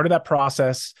lives. And part of that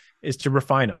process is to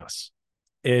refine us.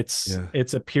 Yeah.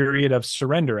 It's a period of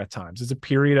surrender at times. It's a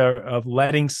period of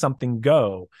letting something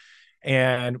go.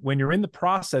 And when you're in the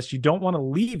process, you don't want to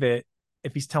leave it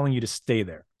if he's telling you to stay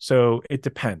there. So it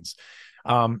depends.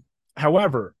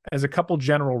 However, as a couple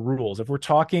general rules, if we're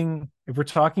talking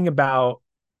about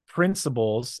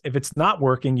principles, if it's not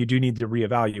working, you do need to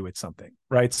reevaluate something,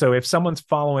 right? So if someone's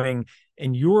following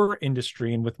in your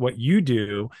industry and with what you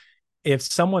do, if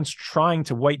someone's trying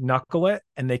to white knuckle it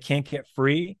and they can't get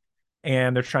free,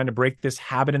 and they're trying to break this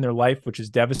habit in their life, which is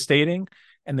devastating,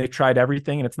 and they've tried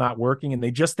everything and it's not working, and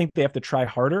they just think they have to try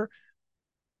harder,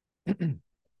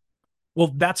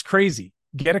 well, that's crazy.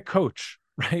 Get a coach,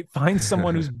 right? Find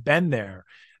someone who's been there,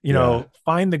 Yeah.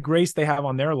 find the grace they have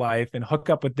on their life and hook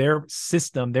up with their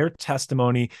system, their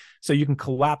testimony, so you can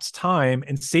collapse time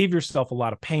and save yourself a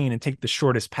lot of pain and take the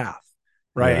shortest path,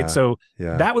 right? Yeah. So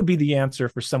Yeah. that would be the answer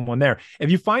for someone there.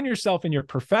 If you find yourself in your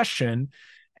profession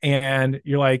and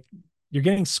you're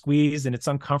getting squeezed and it's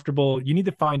uncomfortable, you need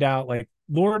to find out, like,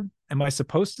 Lord, am I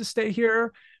supposed to stay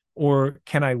here or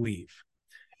can I leave?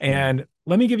 Hmm. And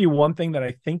let me give you one thing that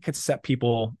I think could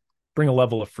bring a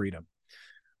level of freedom.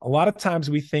 A lot of times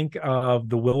we think of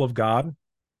the will of God,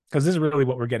 because this is really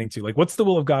what we're getting to. Like, what's the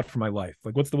will of God for my life?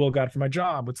 Like, what's the will of God for my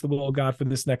job? What's the will of God for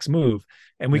this next move?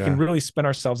 And we can Yeah. really spin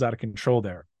ourselves out of control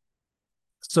there.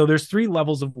 So there's three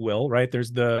levels of will, right?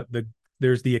 There's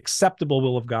the acceptable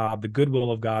will of God, the good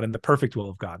will of God, and the perfect will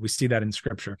of God. We see that in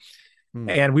scripture. Hmm.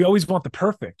 And we always want the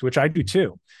perfect, which I do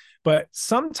too. But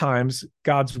sometimes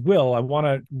God's will, I want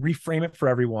to reframe it for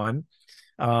everyone.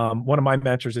 One of my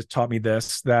mentors has taught me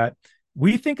this, that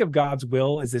We think of God's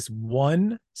will as this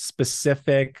one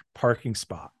specific parking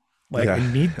spot. Like, I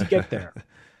Yeah. need to get there.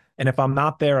 And if I'm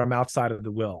not there, I'm outside of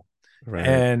the will. Right.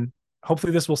 And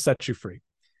hopefully this will set you free.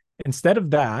 Instead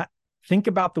of that, think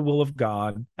about the will of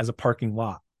God as a parking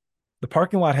lot. The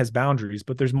parking lot has boundaries,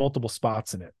 but there's multiple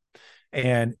spots in it.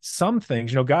 And some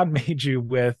things, God made you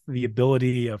with the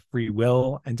ability of free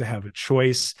will and to have a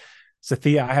choice.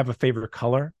 Sathia, I have a favorite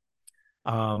color.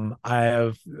 I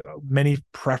have many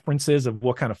preferences of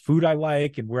what kind of food I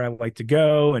like and where I like to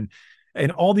go,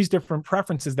 and all these different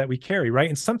preferences that we carry, right?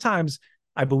 And sometimes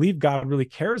I believe God really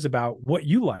cares about what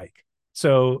you like.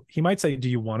 So he might say, do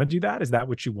you want to do that? Is that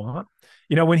what you want?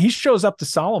 When he shows up to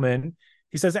Solomon,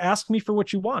 he says, ask me for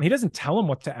what you want. He doesn't tell him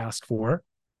what to ask for.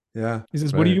 Yeah. He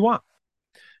says, what do Right. you want?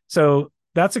 So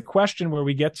that's a question where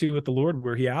we get to with the Lord,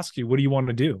 where he asks you, what do you want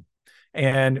to do?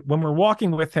 And when we're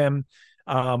walking with him,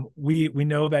 we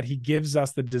know that he gives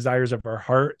us the desires of our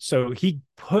heart. So he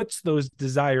puts those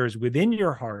desires within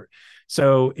your heart.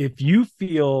 So if you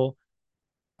feel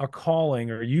a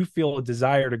calling or you feel a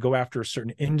desire to go after a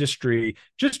certain industry,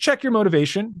 just check your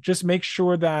motivation. Just make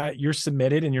sure that you're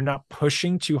submitted and you're not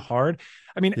pushing too hard.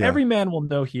 I mean, Yeah. every man will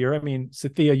know here. I mean,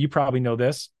 Sathia, you probably know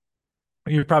this.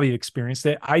 You've probably experienced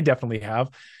it. I definitely have.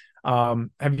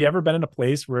 Have you ever been in a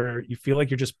place where you feel like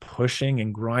you're just pushing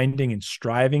and grinding and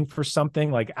striving for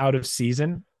something like out of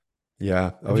season?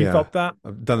 Yeah. Oh Have you yeah. felt that?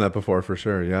 I've done that before for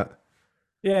sure. Yeah.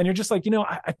 Yeah, and you're just like,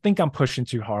 I think I'm pushing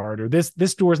too hard, or this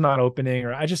door's not opening,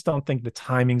 or I just don't think the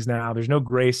timing's now. There's no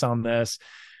grace on this.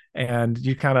 And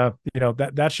you kind of,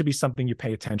 that should be something you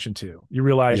pay attention to. You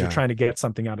realize you're Yeah. trying to get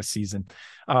something out of season.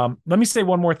 Let me say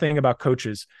one more thing about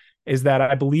coaches is that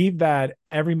I believe that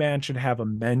every man should have a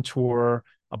mentor,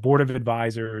 a board of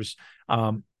advisors,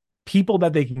 people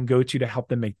that they can go to help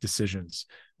them make decisions.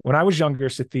 When I was younger,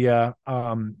 Sathia,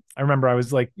 I remember I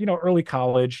was like, early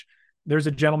college. There's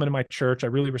a gentleman in my church. I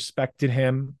really respected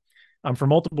him for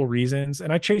multiple reasons.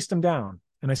 And I chased him down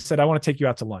and I said, I want to take you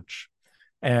out to lunch.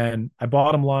 And I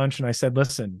bought him lunch and I said,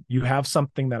 listen, you have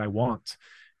something that I want.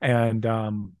 And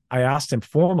I asked him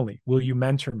formally, will you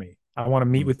mentor me? I want to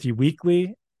meet Mm. with you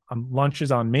weekly. Lunch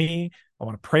is on me. I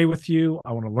want to pray with you.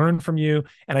 I want to learn from you.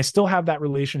 And I still have that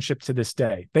relationship to this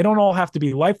day. They don't all have to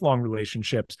be lifelong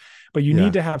relationships, but you need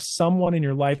Yeah. to have someone in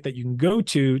your life that you can go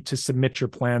to submit your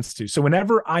plans to. So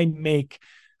whenever I make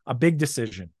a big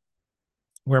decision,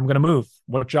 where I'm going to move,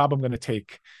 what job I'm going to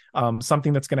take,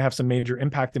 something that's going to have some major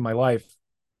impact in my life,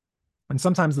 and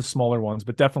sometimes the smaller ones,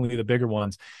 but definitely the bigger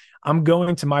ones, I'm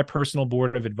going to my personal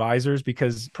board of advisors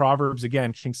because Proverbs,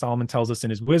 again, King Solomon tells us in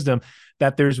his wisdom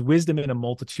that there's wisdom in a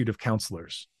multitude of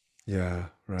counselors. Yeah.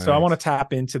 So I want to Right.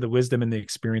 tap into the wisdom and the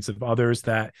experience of others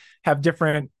that have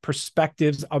different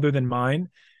perspectives other than mine.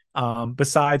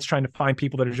 Besides trying to find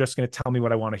people that are just going to tell me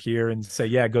what I want to hear and say,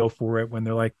 yeah, go for it, when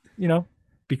they're like,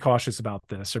 be cautious about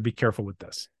this or be careful with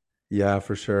this. Yeah,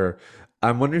 for sure.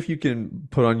 I'm wondering if you can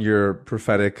put on your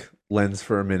prophetic lens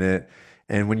for a minute.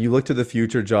 And when you look to the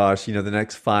future, Josh, the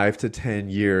next 5 to 10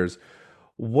 years,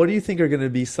 what do you think are going to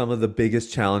be some of the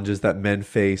biggest challenges that men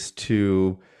face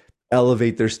to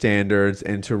elevate their standards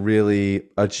and to really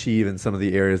achieve in some of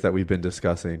the areas that we've been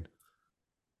discussing?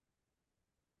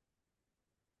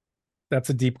 That's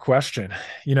a deep question.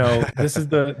 This is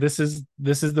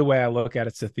the way I look at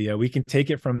it, Cynthia. We can take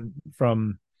it from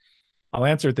I'll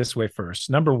answer it this way first.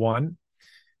 Number one,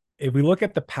 if we look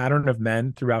at the pattern of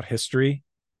men throughout history,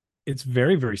 it's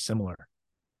very, very similar.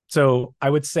 So I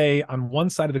would say on one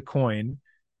side of the coin,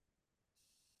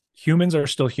 humans are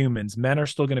still humans. Men are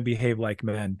still going to behave like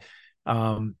men.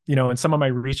 In some of my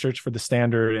research for the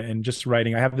standard and just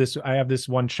writing, I have this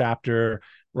one chapter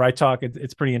where I talk.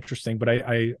 It's pretty interesting, but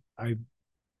I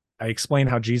explain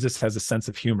how Jesus has a sense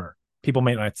of humor. People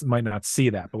might not see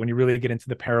that, but when you really get into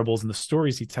the parables and the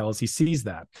stories he tells, he sees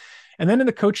that. And then in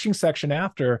the coaching section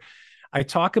after, I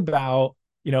talk about,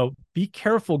 be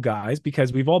careful, guys,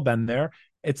 because we've all been there.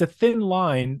 It's a thin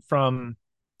line from,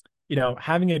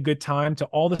 having a good time to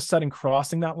all of a sudden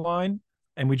crossing that line.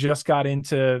 And we just got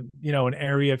into, an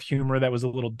area of humor that was a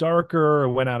little darker or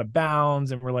went out of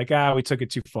bounds. And we're like, we took it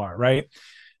too far. Right.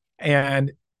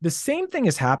 And the same thing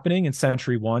is happening in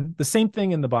century one, the same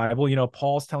thing in the Bible.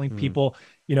 Paul's telling Mm. people,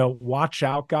 watch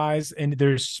out, guys. And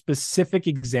there's specific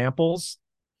examples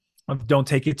of don't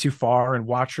take it too far and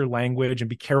watch your language and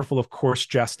be careful of coarse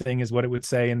jesting, is what it would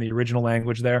say in the original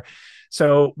language there.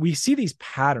 So we see these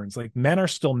patterns, like men are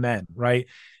still men, right?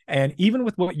 And even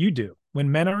with what you do,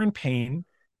 when men are in pain,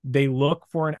 they look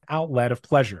for an outlet of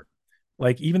pleasure.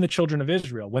 Like even the children of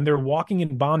Israel, when they're walking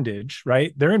in bondage,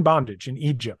 right? They're in bondage in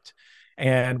Egypt.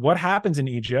 And what happens in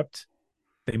Egypt?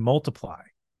 They multiply.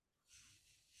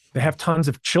 They have tons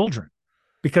of children.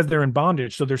 because they're in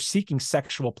bondage. So they're seeking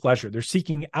sexual pleasure. They're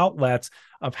seeking outlets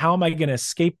of how am I going to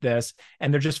escape this?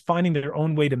 And they're just finding their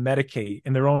own way to medicate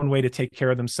and their own way to take care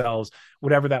of themselves,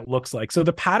 whatever that looks like. So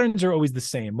the patterns are always the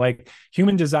same. Like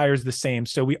human desire is the same.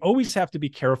 So we always have to be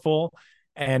careful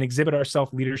and exhibit our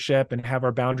self-leadership and have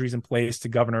our boundaries in place to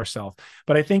govern ourselves.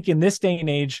 But I think in this day and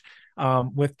age,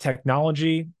 with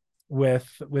technology,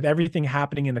 with everything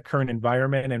happening in the current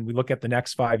environment, and we look at the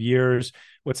next 5 years,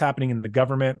 what's happening in the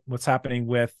government, what's happening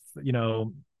with,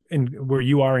 in where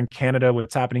you are in Canada,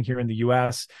 what's happening here in the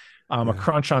US, a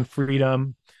crunch on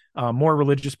freedom, more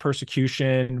religious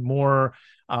persecution, more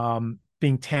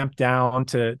being tamped down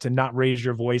to not raise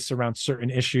your voice around certain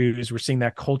issues. We're seeing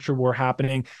that culture war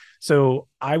happening. So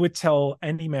I would tell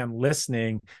any man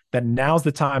listening that now's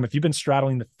the time. If you've been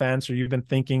straddling the fence, or you've been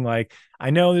thinking like, I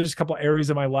know there's a couple of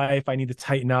areas of my life I need to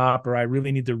tighten up, or I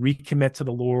really need to recommit to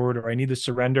the Lord, or I need to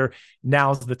surrender,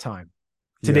 now's the time.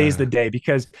 Today's the day,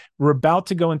 because we're about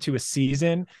to go into a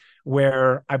season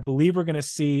where I believe we're going to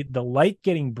see the light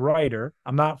getting brighter.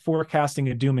 I'm not forecasting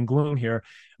a doom and gloom here,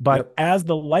 but as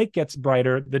the light gets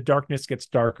brighter, the darkness gets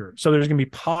darker. So there's going to be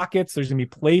pockets, there's going to be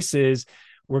places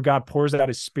where God pours out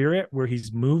his spirit, where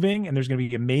he's moving, and there's going to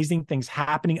be amazing things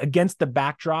happening against the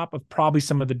backdrop of probably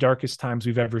some of the darkest times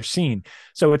we've ever seen.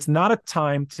 So it's not a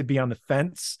time to be on the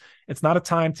fence. It's not a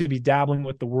time to be dabbling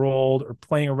with the world or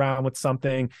playing around with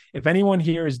something. If anyone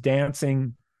here is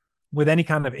dancing with any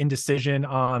kind of indecision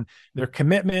on their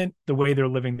commitment, the way they're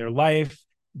living their life,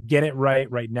 get it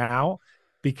right now,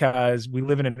 because we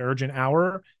live in an urgent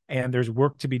hour and there's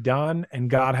work to be done, and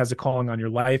God has a calling on your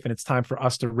life, and it's time for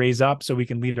us to raise up so we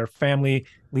can lead our family,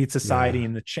 lead society,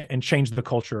 and change the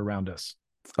culture around us.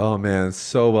 Oh man,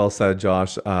 so well said,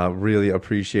 Josh. Really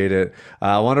appreciate it.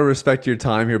 I want to respect your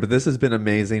time here, but this has been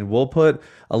amazing. We'll put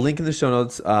a link in the show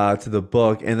notes to the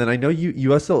book, and then I know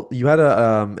you also you had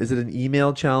a is it an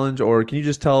email challenge, or can you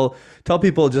just tell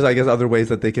people just, I guess, other ways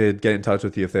that they could get in touch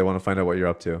with you if they want to find out what you're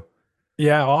up to?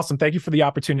 Yeah, awesome. Thank you for the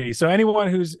opportunity. So anyone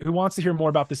who wants to hear more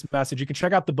about this message, you can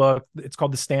check out the book. It's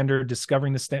called The Standard: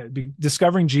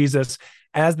 Discovering Jesus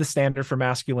as the Standard for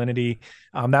Masculinity.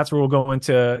 That's where we'll go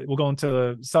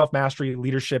into self-mastery,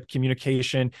 leadership,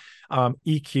 communication,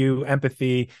 EQ,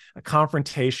 empathy,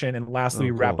 confrontation, and lastly,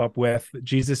 we wrap up with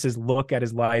Jesus's look at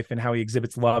his life and how he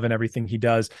exhibits love in everything he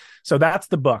does. So that's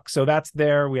the book. So that's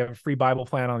there. We have a free Bible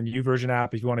plan on the YouVersion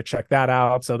app if you want to check that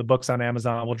out. So the book's on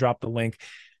Amazon. We'll drop the link.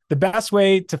 The best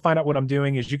way to find out what I'm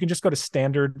doing is you can just go to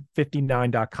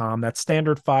standard59.com. That's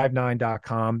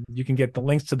standard59.com. You can get the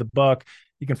links to the book.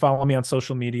 You can follow me on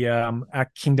social media. I'm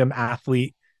at Kingdom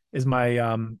Athlete is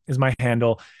my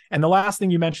handle. And the last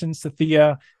thing you mentioned,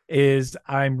 Sathya, is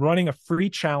I'm running a free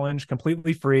challenge,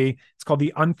 completely free. It's called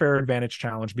the Unfair Advantage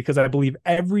Challenge, because I believe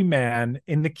every man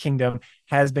in the kingdom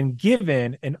has been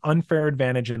given an unfair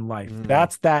advantage in life.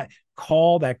 That's that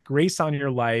call, that grace on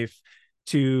your life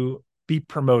to be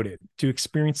promoted, to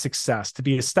experience success, to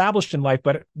be established in life.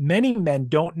 But many men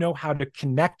don't know how to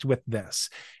connect with this.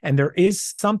 And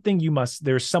there's someone you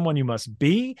must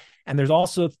be, and there's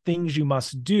also things you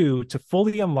must do to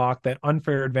fully unlock that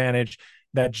unfair advantage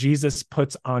that Jesus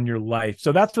puts on your life.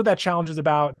 So that's what that challenge is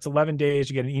about. It's 11 days.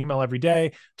 You get an email every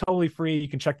day, totally free. You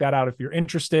can check that out if you're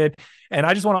interested. And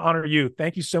I just want to honor you.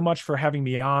 Thank you so much for having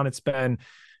me on. It's been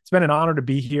an honor to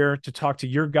be here, to talk to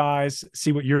your guys,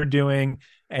 see what you're doing,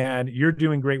 and you're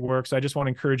doing great work. So I just want to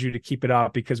encourage you to keep it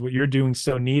up, because what you're doing is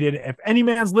so needed. If any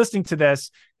man's listening to this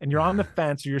and you're on the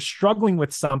fence or you're struggling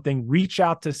with something, reach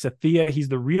out to Sathya. He's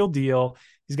the real deal.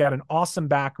 He's got an awesome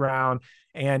background,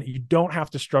 and you don't have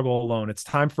to struggle alone. It's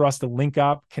time for us to link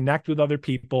up, connect with other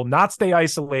people, not stay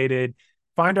isolated,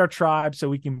 find our tribe so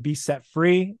we can be set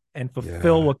free and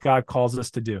fulfill what God calls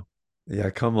us to do.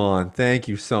 Yeah, come on. Thank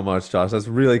you so much, Josh. That's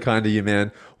really kind of you,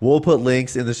 man. We'll put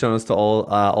links in the show notes to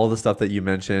all the stuff that you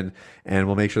mentioned, and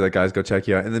we'll make sure that guys go check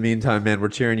you out. In the meantime, man, we're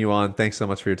cheering you on. Thanks so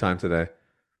much for your time today.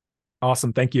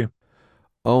 Awesome. Thank you.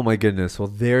 Oh my goodness. Well,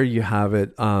 there you have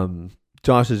it.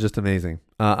 Josh is just amazing.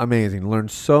 Amazing.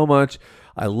 Learned so much.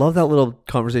 I love that little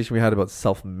conversation we had about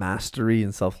self-mastery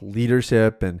and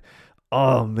self-leadership, and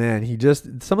oh man,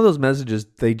 some of those messages,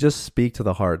 they just speak to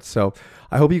the heart. So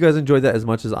I hope you guys enjoyed that as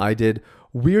much as I did.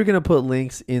 We're going to put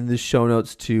links in the show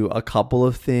notes to a couple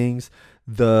of things.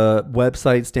 The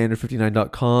website,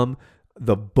 standard59.com,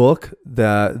 the book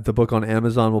on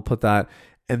Amazon, we'll put that.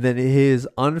 And then his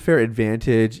Unfair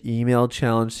Advantage email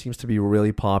challenge seems to be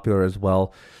really popular as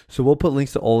well. So we'll put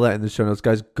links to all that in the show notes.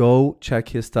 Guys, go check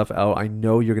his stuff out. I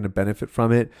know you're going to benefit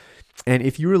from it. And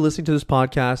if you were listening to this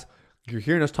podcast, You're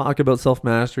hearing us talk about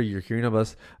self-mastery. You're hearing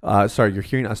us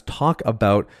talk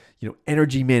about,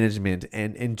 energy management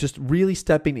and just really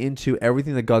stepping into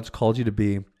everything that God's called you to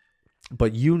be.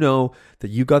 But you know that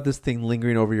you got this thing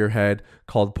lingering over your head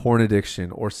called porn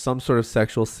addiction or some sort of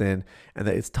sexual sin, and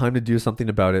that it's time to do something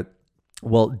about it.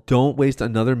 Well, don't waste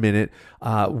another minute.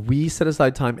 We set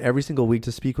aside time every single week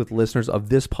to speak with listeners of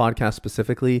this podcast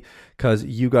specifically because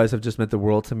you guys have just meant the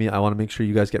world to me. I want to make sure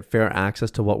you guys get fair access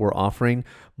to what we're offering.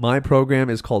 My program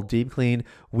is called Deep Clean.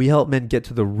 We help men get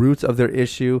to the roots of their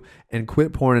issue and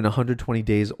quit porn in 120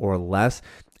 days or less.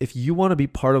 If you want to be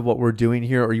part of what we're doing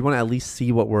here, or you want to at least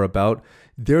see what we're about,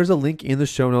 there's a link in the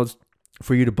show notes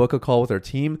for you to book a call with our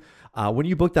team. When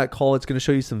you book that call, it's going to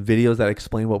show you some videos that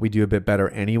explain what we do a bit better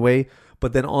anyway.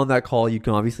 But then on that call, you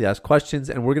can obviously ask questions,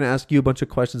 and we're going to ask you a bunch of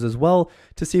questions as well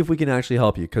to see if we can actually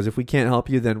help you. Because if we can't help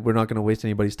you, then we're not going to waste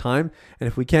anybody's time. And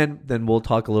if we can, then we'll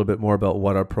talk a little bit more about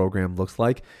what our program looks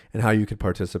like and how you can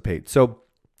participate. So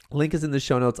link is in the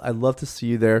show notes. I'd love to see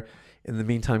you there. In the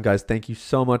meantime, guys, thank you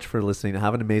so much for listening.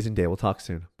 Have an amazing day. We'll talk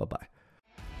soon. Bye-bye.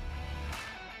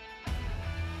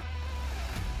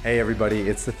 Hey everybody,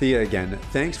 it's Sathia again.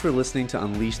 Thanks for listening to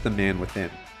Unleash the Man Within.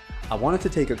 I wanted to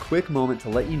take a quick moment to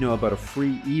let you know about a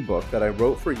free ebook that I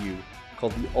wrote for you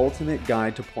called The Ultimate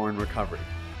Guide to Porn Recovery.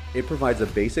 It provides a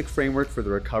basic framework for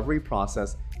the recovery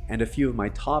process and a few of my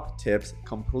top tips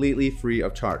completely free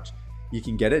of charge. You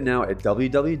can get it now at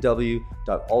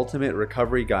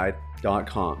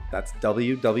www.ultimaterecoveryguide.com. That's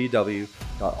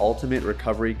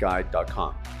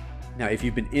www.ultimaterecoveryguide.com. Now, if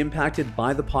you've been impacted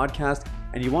by the podcast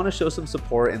and you want to show some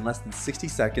support in less than 60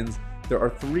 seconds, there are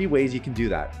 3 ways you can do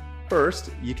that. First,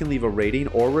 you can leave a rating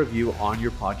or review on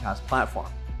your podcast platform.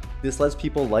 This lets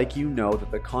people like you know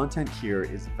that the content here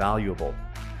is valuable.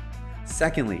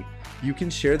 Secondly, you can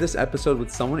share this episode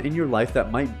with someone in your life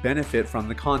that might benefit from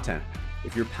the content.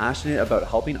 If you're passionate about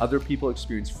helping other people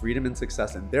experience freedom and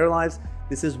success in their lives,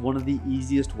 this is one of the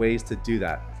easiest ways to do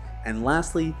that. And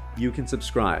lastly, you can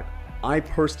subscribe. I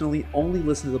personally only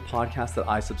listen to the podcast that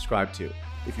I subscribe to.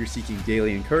 If you're seeking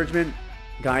daily encouragement,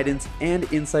 guidance, and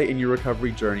insight in your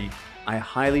recovery journey, I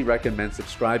highly recommend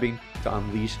subscribing to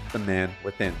Unleash the Man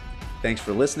Within. Thanks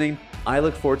for listening. I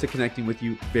look forward to connecting with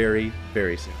you very,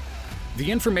 very soon.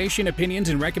 The information, opinions,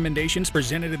 and recommendations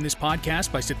presented in this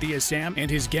podcast by Sathya Sam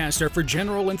and his guests are for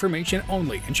general information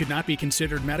only and should not be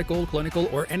considered medical,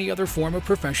 clinical, or any other form of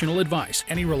professional advice.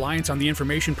 Any reliance on the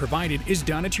information provided is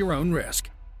done at your own risk.